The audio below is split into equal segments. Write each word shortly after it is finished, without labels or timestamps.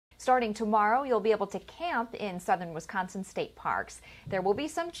Starting tomorrow, you'll be able to camp in southern Wisconsin state parks. There will be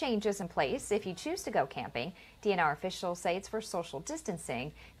some changes in place if you choose to go camping. DNR officials say it's for social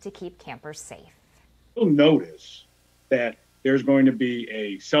distancing to keep campers safe. You'll notice that there's going to be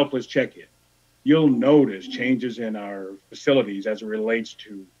a selfless check-in. You'll notice changes in our facilities as it relates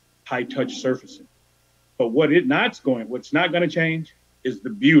to high-touch surfacing. But what's not going to change is the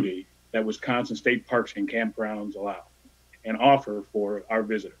beauty that Wisconsin state parks and campgrounds allow and offer for our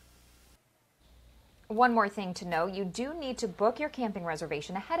visitors. One more thing to know, you do need to book your camping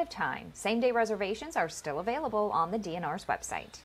reservation ahead of time. Same-day reservations are still available on the DNR's website.